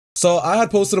So I had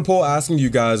posted a poll asking you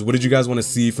guys, what did you guys want to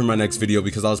see for my next video?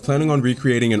 Because I was planning on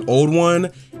recreating an old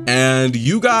one, and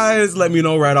you guys let me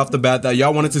know right off the bat that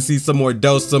y'all wanted to see some more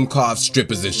Delsum, cough,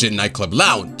 strippers, and shit nightclub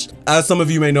lounge. As some of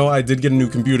you may know, I did get a new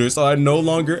computer, so I no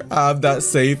longer have that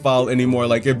save file anymore.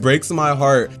 Like, it breaks my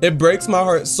heart. It breaks my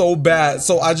heart so bad.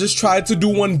 So I just tried to do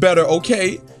one better,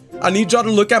 okay? I need y'all to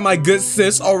look at my good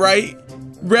sis, all right?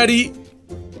 Ready?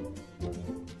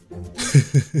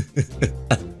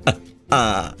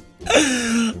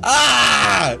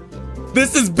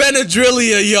 This is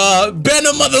Benadrylia, y'all.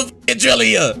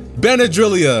 Benadrylia.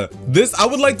 Benadrylia. This, I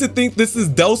would like to think this is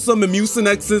Delsum and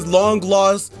Mucinex's long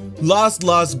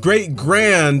lost great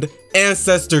grand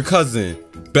ancestor cousin.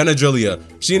 Benadrylia.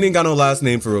 She ain't got no last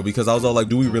name for real, because I was all like,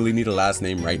 do we really need a last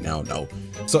name right now? No.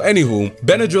 So anywho,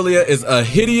 Benadrylia is a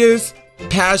hideous,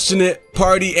 passionate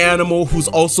party animal who's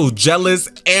also jealous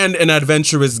and an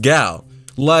adventurous gal.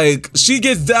 Like, she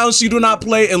gets down, she do not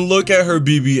play, and look at her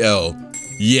BBL.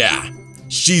 Yeah,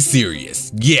 she's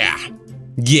serious. Yeah.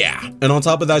 And on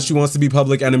top of that, she wants to be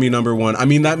public enemy #1. I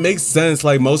mean, that makes sense.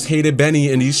 Like, most hated Benny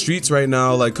in these streets right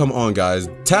now. Like, come on, guys.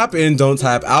 Tap in, don't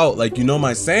tap out. Like, you know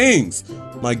my sayings.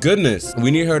 My goodness. We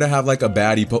need her to have like a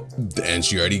baddie and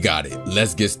she already got it.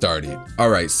 Let's get started. All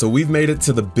right, so we've made it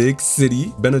to the big city.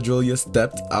 Benadrylia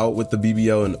stepped out with the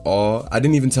BBL and all. I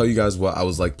didn't even tell you guys what I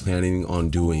was like planning on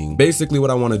doing. Basically, what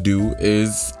I want to do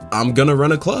is I'm gonna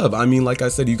run a club. I mean, like I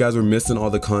said, you guys were missing all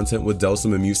the content with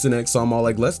Delsum and Mucinex, so I'm all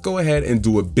like, let's go ahead and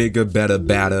do a bigger, better,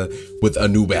 badder with a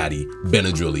new baddie,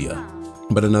 Benadrylia.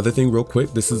 But another thing real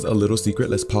quick, this is a little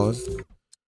secret. Let's pause.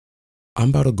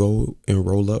 I'm about to go and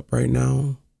roll up right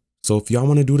now. So if y'all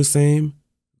want to do the same,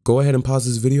 go ahead and pause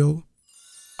this video.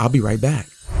 I'll be right back.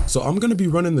 So I'm going to be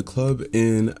running the club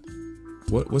in,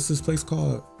 what's this place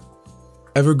called?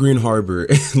 Evergreen Harbor.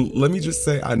 Let me just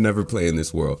say, I never play in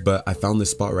this world, but I found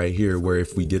this spot right here where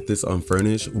if we get this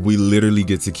unfurnished, we literally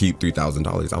get to keep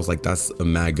 $3,000. I was like, that's a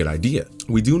mad good idea.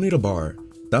 We do need a bar.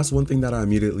 That's one thing that I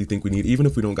immediately think we need. Even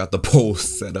if we don't got the pole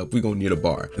set up, we're gonna need a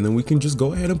bar. And then we can just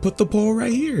go ahead and put the pole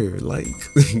right here. Like,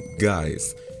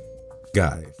 guys,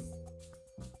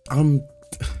 I'm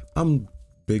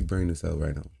big brain as hell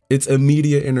right now. It's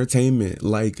immediate entertainment.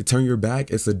 Like, turn your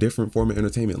back, it's a different form of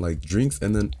entertainment, like drinks.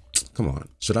 And then, come on.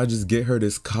 Should I just get her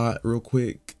this cot real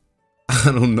quick? I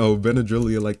don't know.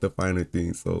 Benadrylia like the finer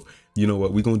things. So you know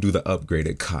what? We're going to do the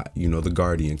upgraded cot, you know, the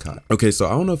Guardian cot. Okay, so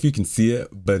I don't know if you can see it,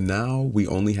 but now we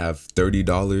only have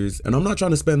 $30. And I'm not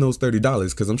trying to spend those $30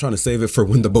 because I'm trying to save it for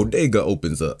when the bodega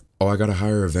opens up. Oh, I got to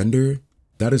hire a vendor?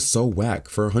 That is so whack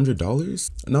for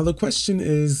 $100. Now the question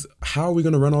is, how are we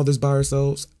going to run all this by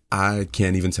ourselves? I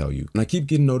can't even tell you. And I keep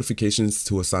getting notifications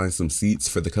to assign some seats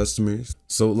for the customers.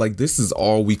 So like, this is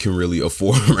all we can really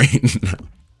afford right now.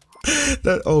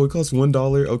 Oh, it costs $1.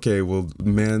 Okay, well,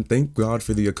 man, thank God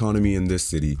for the economy in this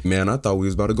city. Man, I thought we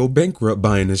was about to go bankrupt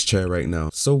buying this chair right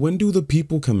now. So when do the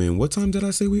people come in? What time did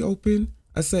I say we open?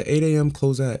 I said 8 a.m.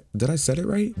 close at, did I set it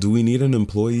right? Do we need an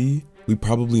employee? We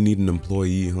probably need an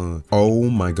employee, huh? Oh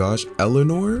my gosh,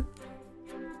 Eleanor?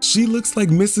 She looks like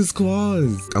Mrs.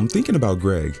 Claus. I'm thinking about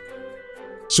Greg.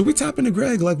 Should we tap into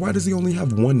Greg? Like, why does he only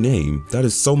have one name? That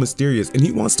is so mysterious. And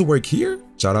he wants to work here?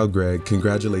 Shout out Greg.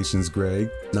 Congratulations, Greg.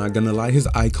 Not gonna lie, his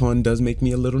icon does make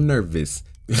me a little nervous.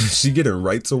 She getting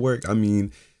right to work. I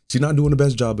mean, she's not doing the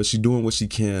best job, but she's doing what she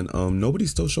can. Nobody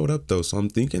still showed up though, so I'm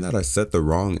thinking that I set the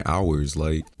wrong hours.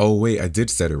 Like, oh wait, I did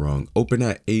set it wrong. Open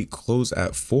at 8, close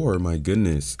at 4. My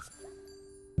goodness.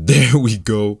 There we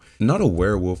go. Not a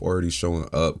werewolf already showing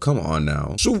up. Come on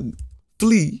now. Shoot,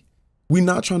 flee. We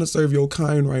not trying to serve your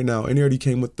kind right now. And he already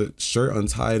came with the shirt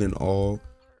untied and all.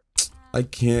 I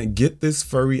can't get this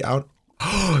furry out.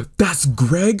 Oh, that's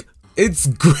Greg. It's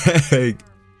Greg.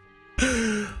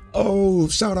 Oh,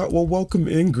 shout out. Well, welcome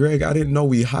in, Greg. I didn't know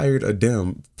we hired a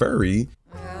damn furry.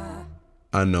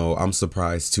 I know. I'm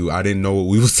surprised too. I didn't know what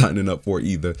we were signing up for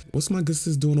either. What's my good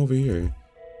sis doing over here?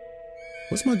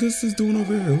 What's my good sis doing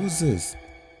over here? Who's this?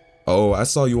 Oh, I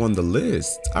saw you on the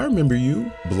list. I remember you.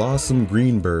 Blossom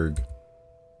Greenberg.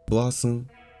 Blossom,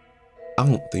 I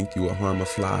don't think you will harm a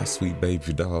fly, sweet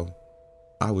baby doll.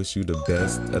 I wish you the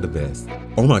best of the best.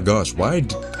 Oh my gosh, why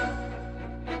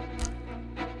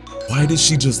did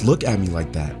she just look at me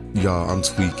like that? Y'all, I'm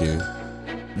tweaking.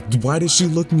 Why did she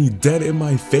look me dead in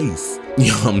my face?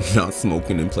 Y'all, I'm not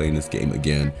smoking and playing this game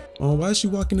again. Oh, why is she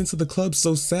walking into the club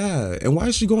so sad? And why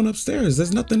is she going upstairs?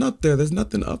 There's nothing up there. There's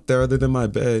nothing up there other than my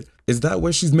bed. Is that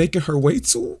where she's making her way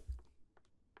to?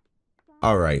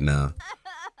 All right, now.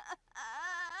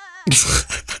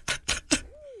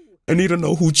 I need to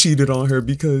know who cheated on her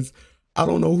because I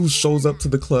don't know who shows up to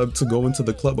the club to go into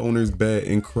the club owner's bed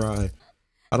and cry.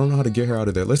 I don't know how to get her out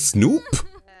of there. Let's snoop.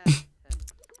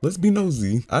 Let's be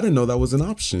nosy. I didn't know that was an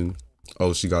option.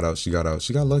 Oh, she got out, she got out.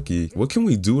 She got lucky. What can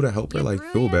we do to help her like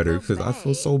feel better? Because I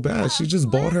feel so bad. She just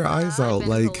bawled her eyes out.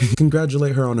 Like,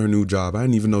 congratulate her on her new job. I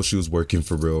didn't even know she was working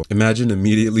for real. Imagine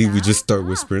immediately we just start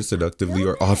whispering seductively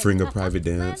or offering a private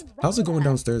dance. How's it going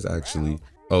downstairs actually?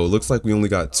 Oh, looks like we only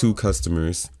got 2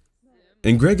 customers.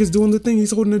 And Greg is doing the thing.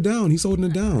 He's holding it down. He's holding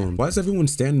it down. Why is everyone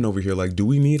standing over here? Like, do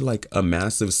we need like a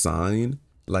massive sign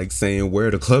like saying where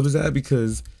the club is at?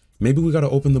 Because maybe we gotta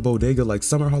open the bodega, like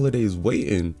summer holidays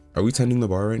waiting. Are we tending the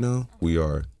bar right now? We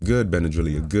are. Good,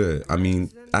 Benadrylia, good. I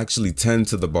mean, actually tend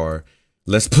to the bar.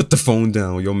 Let's put the phone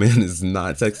down. Your man is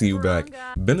not texting you back.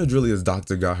 Benadrylia's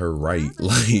doctor got her right.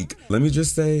 Like, let me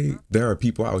just say, there are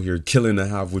people out here killing to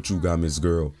have what you got, Miss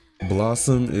Girl.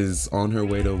 Blossom is on her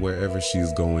way to wherever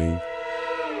she's going.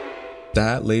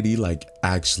 That lady, like,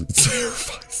 actually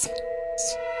terrifies me.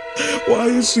 Why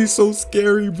is she so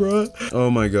scary, bruh? Oh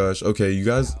my gosh. Okay, you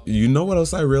guys, you know what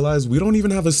else I realized? We don't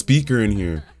even have a speaker in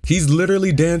here. He's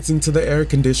literally dancing to the air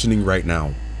conditioning right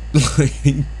now.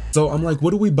 So I'm like,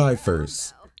 what do we buy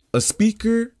first? A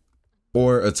speaker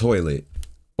or a toilet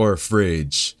or a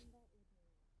fridge?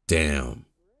 Damn.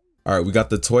 All right, we got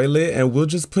the toilet and we'll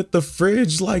just put the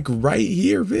fridge like right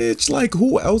here, bitch. Like,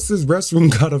 who else's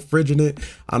restroom got a fridge in it?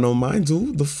 I know mine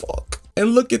do. The fuck?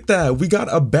 And look at that, we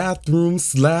got a bathroom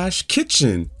 /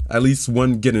 kitchen. At least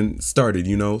one getting started,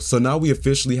 you know? So now we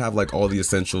officially have like all the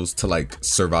essentials to like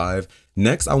survive.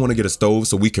 Next, I wanna get a stove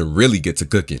so we can really get to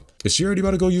cooking. Is she already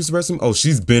about to go use the restroom? Oh,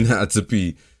 she's been had to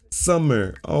pee.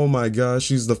 Summer, oh my gosh,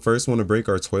 she's the first one to break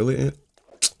our toilet in.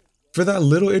 For that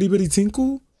little itty bitty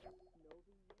tinkle?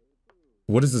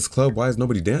 What is this club? Why is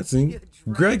nobody dancing?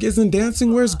 Greg isn't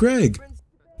dancing, where's Greg?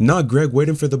 Not Greg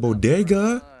waiting for the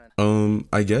bodega.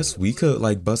 I guess we could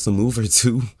like bust a move or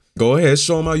two. Go ahead,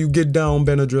 show him how you get down,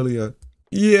 Benadrylia.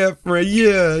 Yeah, friend,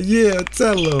 yeah,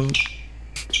 tell him.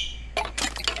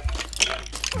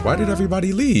 Why did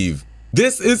everybody leave?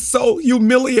 This is so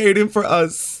humiliating for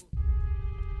us.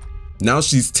 Now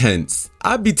she's tense.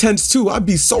 I'd be tense too. I'd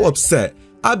be so upset.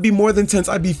 I'd be more than tense.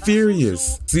 I'd be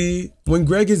furious. See, when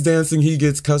Greg is dancing, he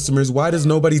gets customers. Why does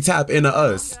nobody tap into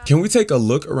us? Can we take a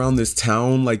look around this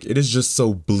town? Like, it is just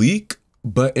so bleak,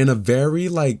 but in a very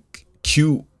like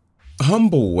cute,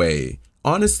 humble way.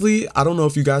 Honestly, I don't know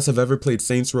if you guys have ever played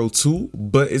Saints Row 2,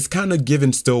 but it's kind of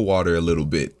giving Stillwater a little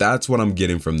bit. That's what I'm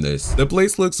getting from this. The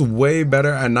place looks way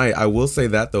better at night. I will say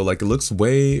that though, like it looks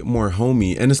way more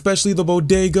homey, and especially the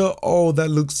bodega. Oh, that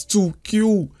looks too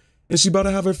cute. And she about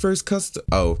to have her first custom.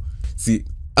 Oh, see,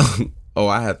 oh,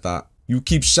 I had thought. You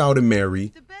keep shouting,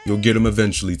 Mary. You'll get him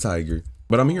eventually, Tiger.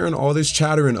 But I'm hearing all this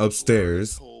chattering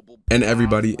upstairs, and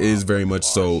everybody is very much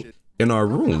so in our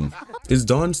room. Is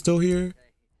Dawn still here?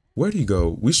 Where'd he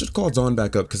go? We should call Dawn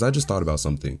back up because I just thought about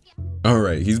something. All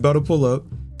right, he's about to pull up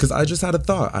because I just had a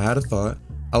thought.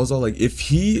 I was all like, if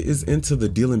he is into the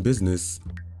dealing business,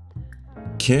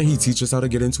 can't he teach us how to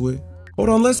get into it? Hold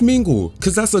on, let's mingle,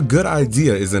 because that's a good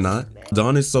idea, is it not?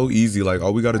 Dawn is so easy. Like,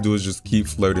 all we got to do is just keep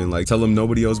flirting. Like, tell him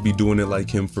nobody else be doing it like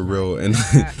him for real. And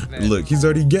look, he's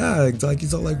already gagged. Like,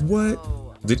 he's all like, what?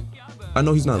 I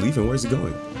know he's not leaving. Where's he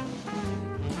going?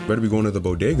 Better be going to the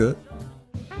bodega.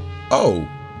 Oh,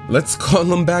 let's call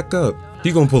him back up.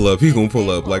 He gonna pull up. He gonna pull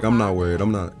up. Like, I'm not worried.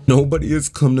 I'm not. Nobody has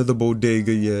come to the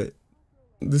bodega yet.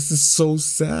 This is so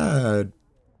sad.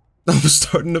 I'm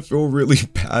starting to feel really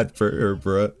bad for her,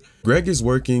 bruh. Greg is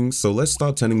working, so let's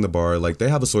stop tending the bar. Like, they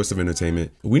have a source of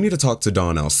entertainment. We need to talk to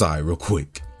Dawn outside real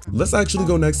quick. Let's actually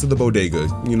go next to the bodega.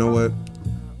 You know what?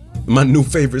 My new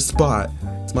favorite spot.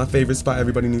 It's my favorite spot.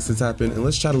 Everybody needs to tap in, and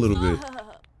let's chat a little bit.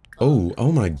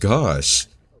 Oh my gosh.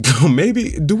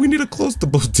 Maybe, do we need to close the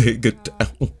bodega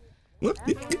down?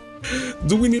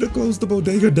 Do we need to close the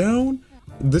bodega down?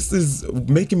 This is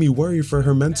making me worry for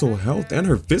her mental health and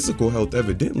her physical health,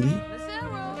 evidently.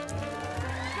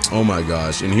 Oh my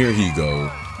gosh, and here he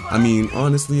go. I mean,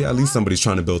 honestly, at least somebody's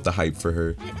trying to build the hype for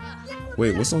her.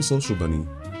 Wait, what's on Social Bunny?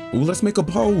 Ooh, let's make a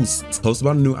post. Post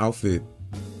about a new outfit.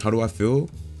 How do I feel?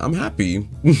 I'm happy.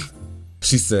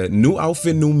 She said, new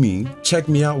outfit, new me. Check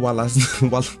me out while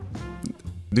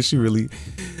did she really?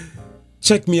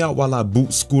 Check me out while I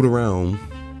boot scoot around.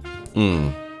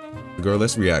 Girl,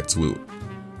 let's react to it.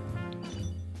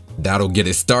 That'll get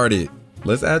it started.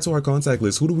 Let's add to our contact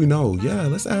list. Who do we know? Yeah,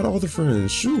 let's add all the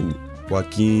friends. Shoot.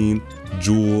 Joaquin,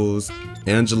 Jules,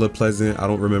 Angela Pleasant. I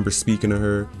don't remember speaking to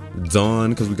her. Dawn,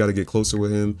 because we got to get closer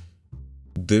with him.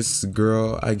 This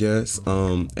girl, I guess.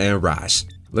 And Rash.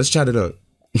 Let's chat it up.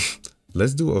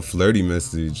 Let's do a flirty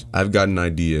message. I've got an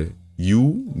idea.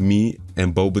 You, me,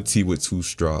 and boba tea with 2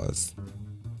 straws.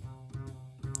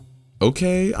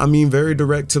 Okay, I mean, very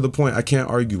direct to the point. I can't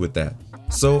argue with that.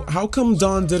 So how come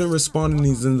Don didn't respond and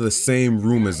he's in the same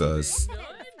room as us?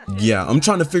 Yeah, I'm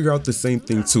trying to figure out the same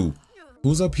thing too.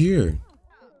 Who's up here?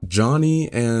 Johnny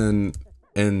and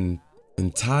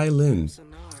Tai Lin.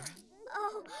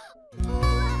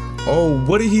 Oh,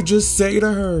 what did he just say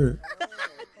to her?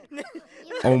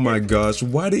 Oh my gosh,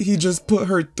 why did he just put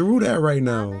her through that right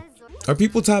now? Are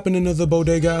people tapping into the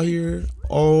bodega out here?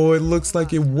 Oh, it looks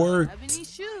like it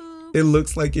worked. It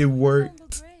looks like it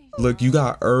worked. Look, you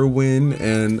got Erwin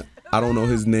and I don't know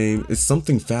his name. It's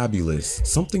something fabulous.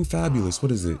 Something fabulous.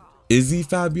 What is it? Izzy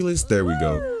Fabulous? There we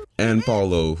go. And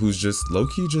Paulo, who's just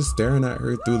low-key just staring at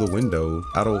her through the window.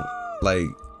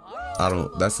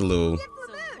 That's a little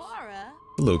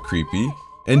creepy.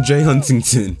 And Jay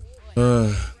Huntington.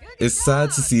 It's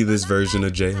sad to see this version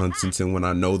of Jay Huntington when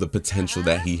I know the potential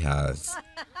that he has.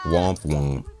 Womp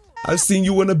womp. I've seen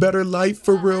you in a better light,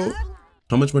 for real.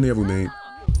 How much money have we made?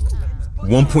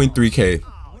 1.3K.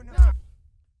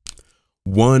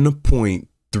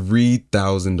 $1.3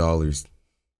 thousand.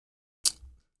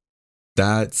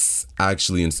 That's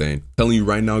actually insane. Telling you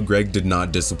right now, Greg did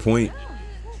not disappoint.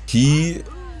 He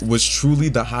was truly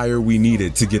the hire we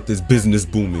needed to get this business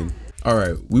booming. All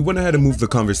right, we went ahead and moved the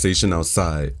conversation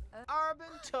outside.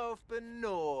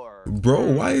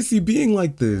 Bro, why is he being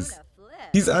like this?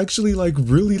 He's actually like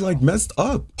really like messed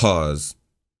up. Pause.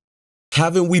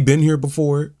 Haven't we been here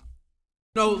before?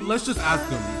 No, let's just ask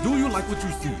him, do you like what you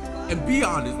see? And be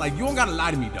honest, like, you don't gotta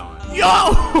lie to me, Don.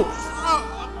 Yo!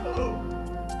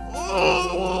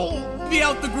 Be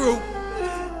out the group.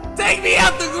 Take me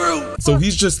out the group. So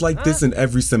he's just like this in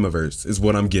every Simiverse, is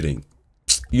what I'm getting.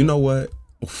 You know what?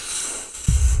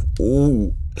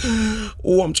 Oh,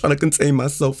 I'm trying to contain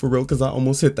myself for real because I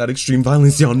almost hit that extreme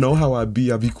violence. Y'all know how I be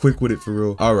quick with it for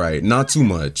real. All right, not too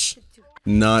much.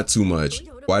 Not too much.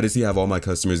 Why does he have all my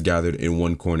customers gathered in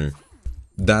one corner?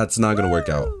 That's not gonna work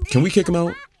out. Can we kick him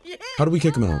out? How do we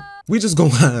kick him out? We just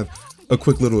gonna have a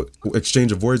quick little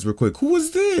exchange of words real quick. Who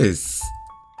is this?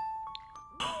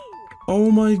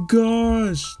 Oh my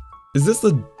gosh. Is this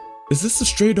a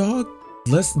stray dog?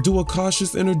 Let's do a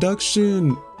cautious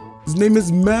introduction. His name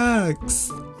is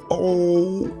Max.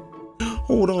 Oh,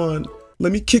 hold on.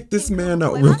 Let me kick this man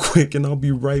out real quick and I'll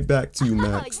be right back to you,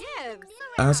 Max.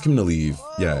 Ask him to leave.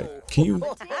 Yeah, can you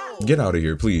get out of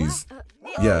here, please?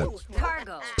 Yeah,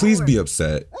 please be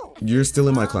upset. You're still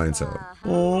in my clientele.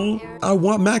 Oh, I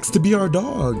want Max to be our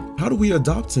dog. How do we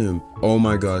adopt him? Oh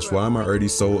my gosh, why am I already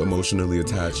so emotionally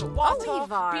attached?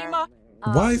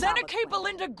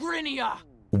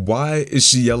 Why is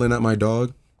she yelling at my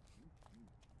dog?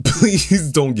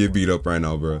 Please don't get beat up right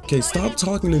now, bro. Okay, stop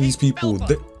talking to these people.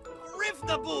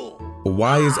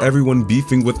 Why is everyone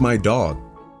beefing with my dog?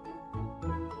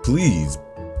 Please,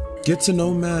 get to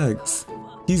know Max.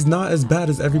 He's not as bad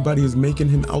as everybody is making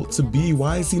him out to be.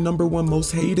 Why is he #1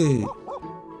 most hated?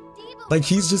 Like,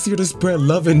 he's just here to spread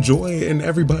love and joy and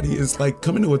everybody is like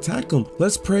coming to attack him.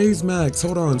 Let's praise Max.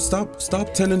 Hold on, stop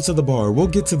tending to the bar. We'll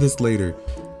get to this later.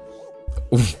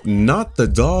 Not the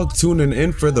dog tuning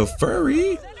in for the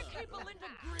furry.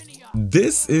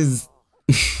 This is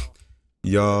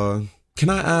y'all, can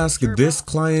I ask this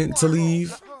client to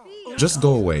leave? Just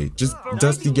go away. Just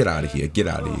Dusty, get out of here. Get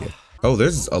out of here. Oh,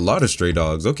 there's a lot of stray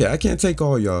dogs. Okay, I can't take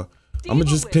all y'all. I'm gonna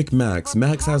just pick Max.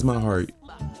 Max has my heart.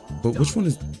 But which one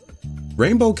is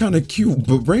Rainbow? Kind of cute,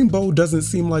 but Rainbow doesn't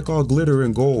seem like all glitter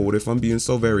and gold, if I'm being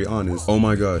so very honest. Oh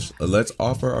my gosh, let's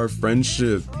offer our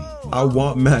friendship. I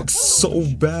want Max so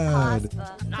bad.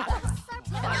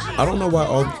 I don't know why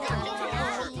all...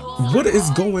 What is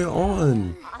going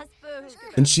on?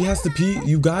 And she has to pee.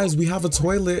 You guys, we have a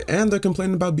toilet and they're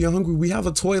complaining about being hungry. We have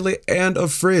a toilet and a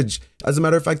fridge. As a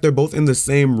matter of fact, they're both in the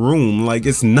same room. Like,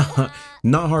 it's not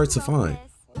hard to find.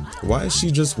 Why is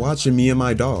she just watching me and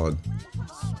my dog?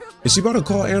 Is she about to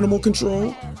call animal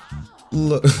control?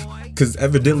 Look, because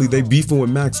evidently they beefing with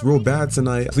Max real bad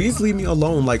tonight. Please leave me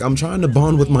alone. Like, I'm trying to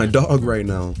bond with my dog right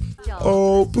now.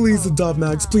 Oh, please adopt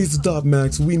Max. Please adopt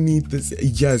Max. We need this.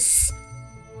 Yes.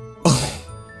 Oh.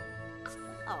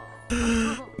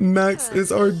 Max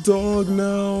is our dog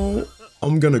now.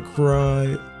 I'm gonna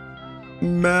cry.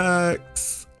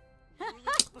 Max.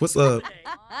 What's up?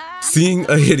 Seeing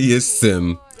a hideous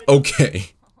sim.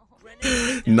 Okay.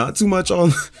 Not too much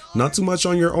on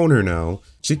your owner now.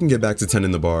 She can get back to 10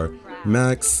 in the bar.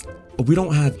 Max, we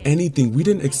don't have anything. We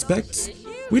didn't expect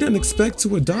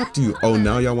to adopt you. Oh,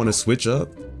 now y'all want to switch up?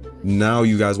 Now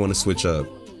you guys want to switch up.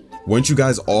 Weren't you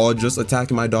guys all just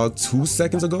attacking my dog 2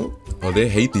 seconds ago? Oh, they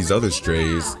hate these other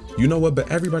strays. You know what?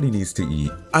 But everybody needs to eat.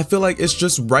 I feel like it's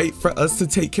just right for us to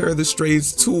take care of the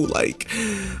strays too. Like,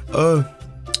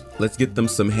 let's get them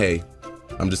some hay.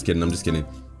 I'm just kidding.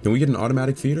 Can we get an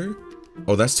automatic feeder?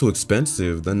 Oh, that's too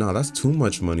expensive. Then nah, that's too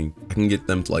much money. I can get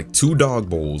them like 2 dog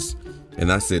bowls and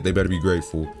that's it. They better be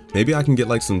grateful. Maybe I can get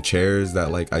like some chairs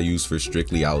that like I use for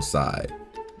strictly outside.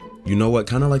 You know what?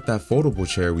 Kind of like that foldable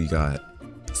chair we got,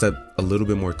 except a little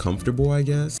bit more comfortable, I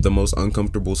guess. The most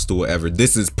uncomfortable stool ever.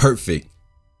 This is perfect.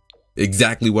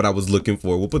 Exactly what I was looking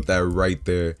for. We'll put that right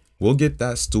there. We'll get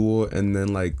that stool and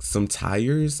then like some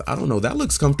tires. I don't know. That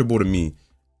looks comfortable to me.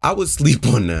 I would sleep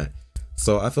on that.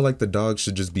 So I feel like the dogs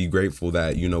should just be grateful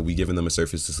that, you know, we giving them a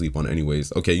surface to sleep on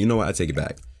anyways. Okay, you know what? I take it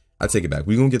back. I take it back.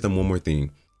 We're gonna get them one more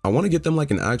thing. I want to get them like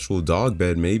an actual dog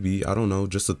bed, maybe. I don't know.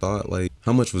 Just a thought. Like,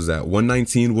 how much was that?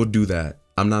 $119. We'll do that.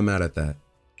 I'm not mad at that.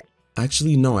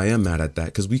 Actually, no, I am mad at that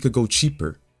because we could go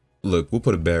cheaper. Look, we'll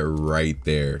put a bed right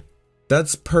there.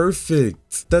 That's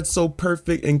perfect. That's so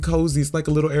perfect and cozy. It's like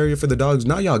a little area for the dogs.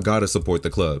 Now y'all gotta support the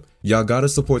club. Y'all gotta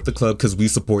support the club because we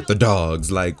support the dogs.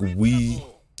 Like we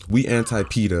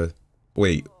anti-PETA.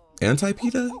 Wait,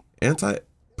 anti-PETA?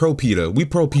 Pro-PETA. We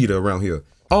pro-PETA around here.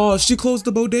 Oh, she closed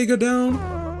the bodega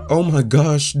down? Oh my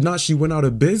gosh, not she went out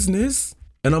of business.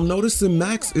 And I'm noticing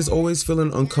Max is always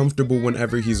feeling uncomfortable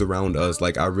whenever he's around us.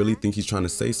 Like, I really think he's trying to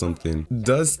say something.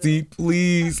 Dusty,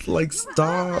 please, like,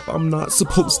 stop. I'm not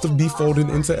supposed to be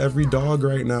folding into every dog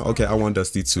right now. Okay, I want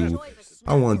Dusty too.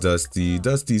 I want Dusty.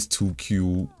 Dusty's too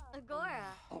cute.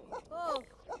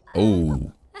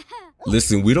 Oh.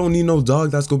 Listen, we don't need no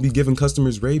dog that's gonna be giving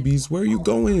customers rabies. Where are you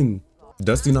going?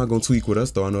 Dusty not gonna tweak with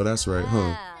us though. I know that's right,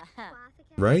 huh?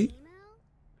 Right?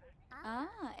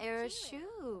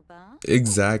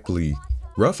 Exactly.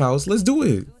 Rough House, let's do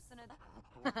it.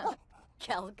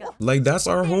 Like, that's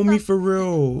our homie for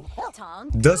real.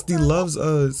 Dusty loves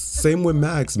us. Same with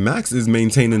Max. Max is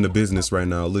maintaining the business right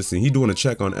now. Listen, he doing a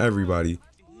check on everybody.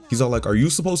 He's all like, are you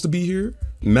supposed to be here?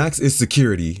 Max is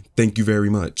security. Thank you very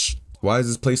much. Why is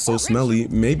this place so smelly?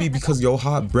 Maybe because your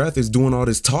hot breath is doing all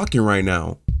this talking right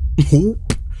now.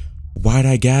 Why'd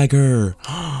I gag her?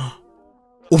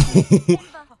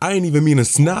 I ain't even mean to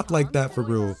snap like that for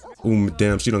real. Ooh,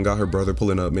 damn, she done got her brother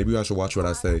pulling up. Maybe I should watch what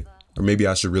I say. Or maybe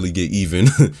I should really get even.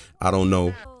 I don't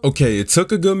know. Okay, it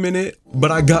took a good minute, but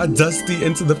I got Dusty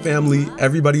into the family.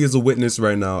 Everybody is a witness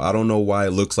right now. I don't know why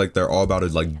it looks like they're all about to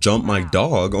like jump my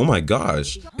dog. Oh my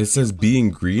gosh. It says being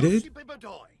greeted.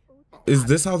 Is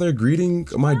this how they're greeting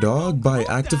my dog? By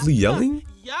actively yelling?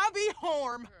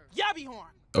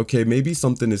 Okay, maybe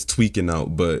something is tweaking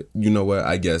out, but you know what?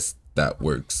 I guess that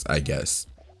works, I guess.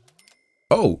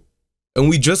 Oh, and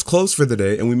we just closed for the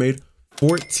day and we made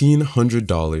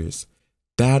 $1,400.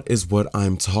 That is what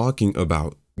I'm talking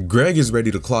about. Greg is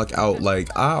ready to clock out.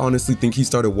 Like, I honestly think he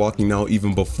started walking out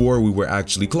even before we were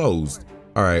actually closed.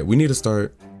 All right, we need to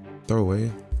start. Throw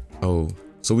away. Oh,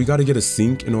 so we got to get a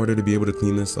sink in order to be able to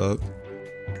clean this up.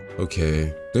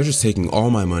 Okay, they're just taking all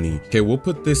my money. Okay, we'll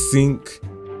put this sink.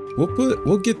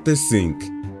 We'll get this sink.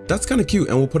 That's kind of cute,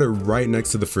 and we'll put it right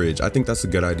next to the fridge. I think that's a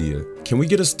good idea. Can we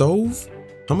get a stove?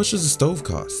 How much does a stove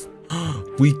cost?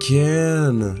 We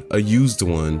can. A used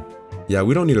one. Yeah,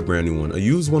 we don't need a brand new one. A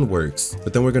used one works,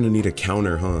 but then we're gonna need a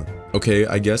counter, huh? Okay,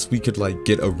 I guess we could like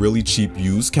get a really cheap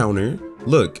used counter.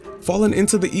 Look, falling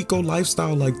into the eco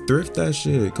lifestyle, like thrift that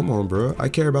shit. Come on, bro. I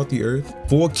care about the earth.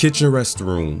 Full kitchen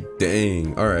restroom.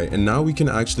 Dang. All right, and now we can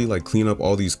actually like clean up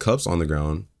all these cups on the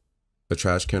ground. A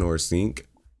trash can or a sink.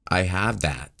 I have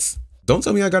that. Don't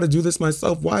tell me I gotta do this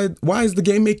myself. Why is the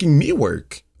game making me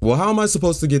work? Well, how am I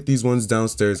supposed to get these ones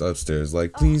downstairs, upstairs?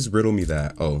 Like, please riddle me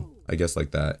that. Oh, I guess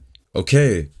like that.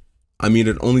 Okay. I mean,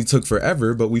 it only took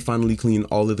forever, but we finally cleaned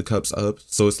all of the cups up.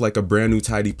 So it's like a brand new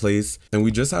tidy place. And we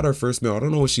just had our first meal. I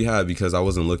don't know what she had because I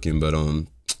wasn't looking, but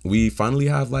we finally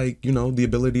have like, you know, the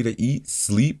ability to eat,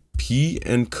 sleep, pee,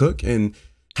 and cook, and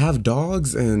have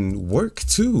dogs and work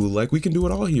too. Like, we can do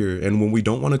it all here. And when we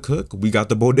don't want to cook, we got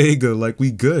the bodega. Like, we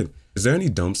good. Is there any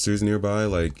dumpsters nearby?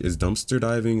 Like, is dumpster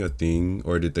diving a thing,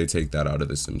 or did they take that out of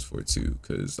The Sims 4 too?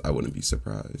 Because I wouldn't be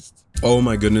surprised. Oh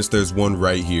my goodness, there's one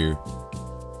right here.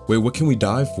 Wait, what can we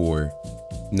dive for?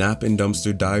 Nap and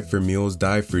dumpster, dive for meals,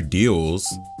 dive for deals.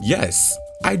 Yes,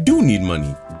 I do need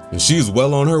money, and she's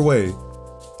well on her way.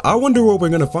 I wonder what we're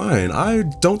gonna find. I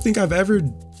don't think I've ever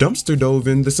dumpster dove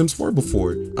in The Sims 4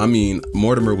 before. I mean,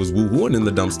 Mortimer was woo-wooing in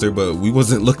the dumpster, but we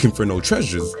wasn't looking for no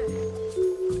treasures.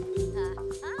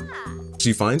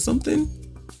 She find something?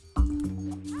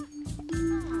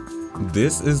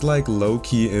 This is like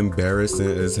low-key embarrassing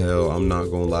as hell. I'm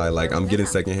not gonna lie. Like, I'm getting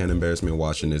secondhand embarrassment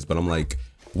watching this, but I'm like,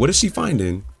 what is she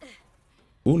finding?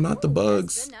 Oh, not the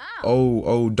bugs.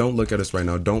 Oh, don't look at us right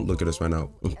now. Don't look at us right now.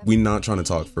 We not trying to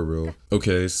talk for real.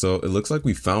 Okay, so it looks like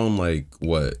we found like,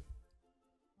 what?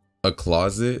 A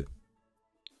closet?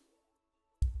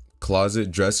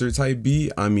 closet dresser type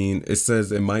beat. I mean, it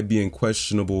says it might be in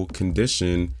questionable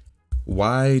condition.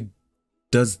 Why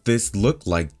does this look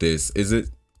like this? Is it,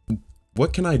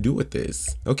 what can I do with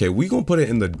this? Okay, we gonna put it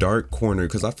in the dark corner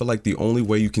because I feel like the only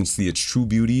way you can see its true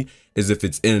beauty is if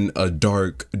it's in a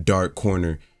dark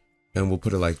corner. And we'll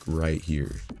put it like right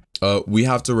here. We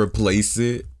have to replace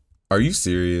it. Are you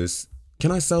serious?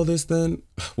 Can I sell this then?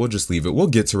 We'll just leave it. We'll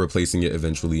get to replacing it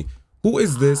eventually. Who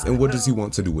is this and what does he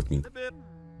want to do with me?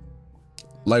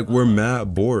 Like, we're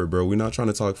mad bored, bro. We're not trying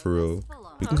to talk for real.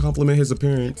 We can compliment his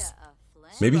appearance.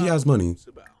 Maybe he has money.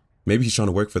 Maybe he's trying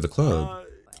to work for the club.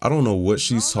 I don't know what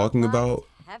she's talking about.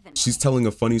 She's telling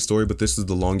a funny story, but this is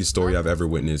the longest story I've ever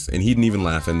witnessed. And he didn't even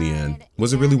laugh in the end.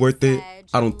 Was it really worth it?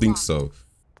 I don't think so.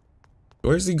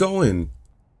 Where's he going?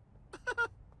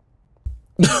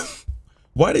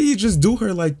 Why did he just do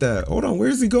her like that? Hold on,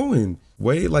 where's he going?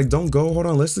 Wait, like, don't go. Hold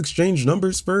on, let's exchange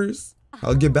numbers first.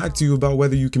 I'll get back to you about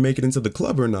whether you can make it into the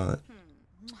club or not.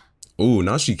 Oh,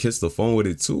 now she kissed the phone with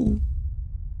it too.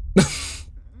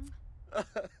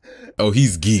 Oh,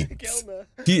 he's geeked.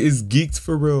 He is geeked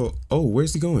for real. Oh,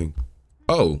 where's he going?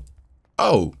 Oh.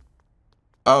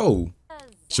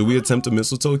 Should we attempt a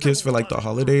mistletoe kiss for like the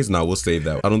holidays? No, we'll save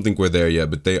that. I don't think we're there yet,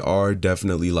 but they are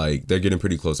definitely like, they're getting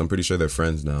pretty close. I'm pretty sure they're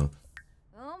friends now.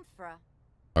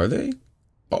 Are they?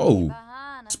 Oh,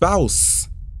 spouse.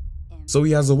 So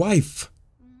he has a wife.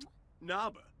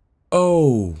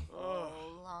 Oh,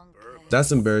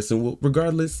 that's embarrassing. Well,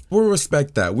 regardless, we'll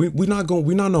respect that. We're not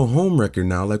no home wrecker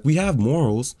now. Like, we have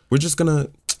morals. We're just gonna,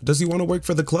 does he want to work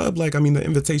for the club? Like, I mean, the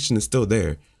invitation is still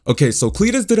there. Okay, so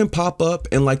Cletus didn't pop up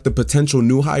in like the potential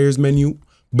new hires menu,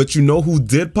 but you know who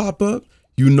did pop up?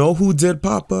 You know who did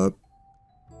pop up?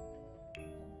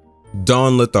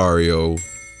 Don Lothario.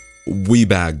 We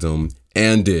bagged him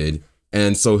and did.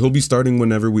 And so he'll be starting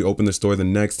whenever we open the store the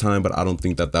next time, but I don't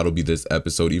think that that'll be this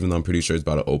episode, even though I'm pretty sure it's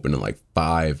about to open in like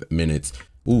 5 minutes.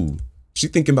 Ooh, she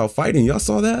thinking about fighting. Y'all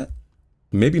saw that?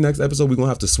 Maybe next episode we're gonna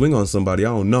have to swing on somebody. I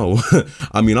don't know.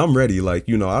 I mean, I'm ready. Like,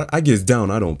 you know, I get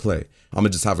down, I don't play. I'm gonna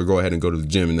just have her go ahead and go to the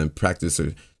gym and then practice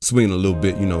her swinging a little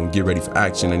bit, you know, and get ready for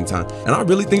action anytime. And I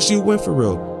really think she would win for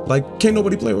real. Like, can't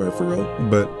nobody play with her for real,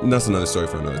 but that's another story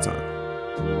for another time.